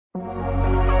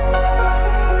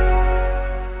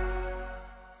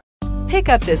Pick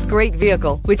up this great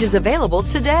vehicle, which is available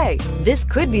today. This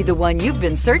could be the one you've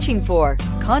been searching for.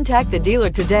 Contact the dealer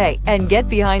today and get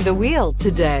behind the wheel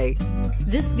today.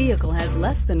 This vehicle has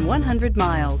less than 100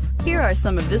 miles. Here are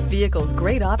some of this vehicle's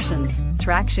great options: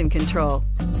 traction control,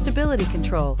 stability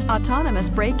control, autonomous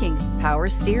braking, power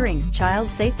steering, child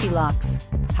safety locks,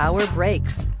 power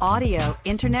brakes, audio,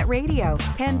 internet radio,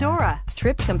 Pandora,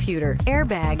 trip computer,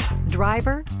 airbags,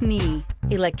 driver, knee,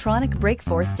 electronic brake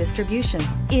force distribution.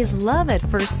 Is love at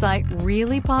first sight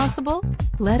really possible?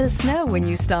 Let us know when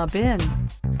you stop in.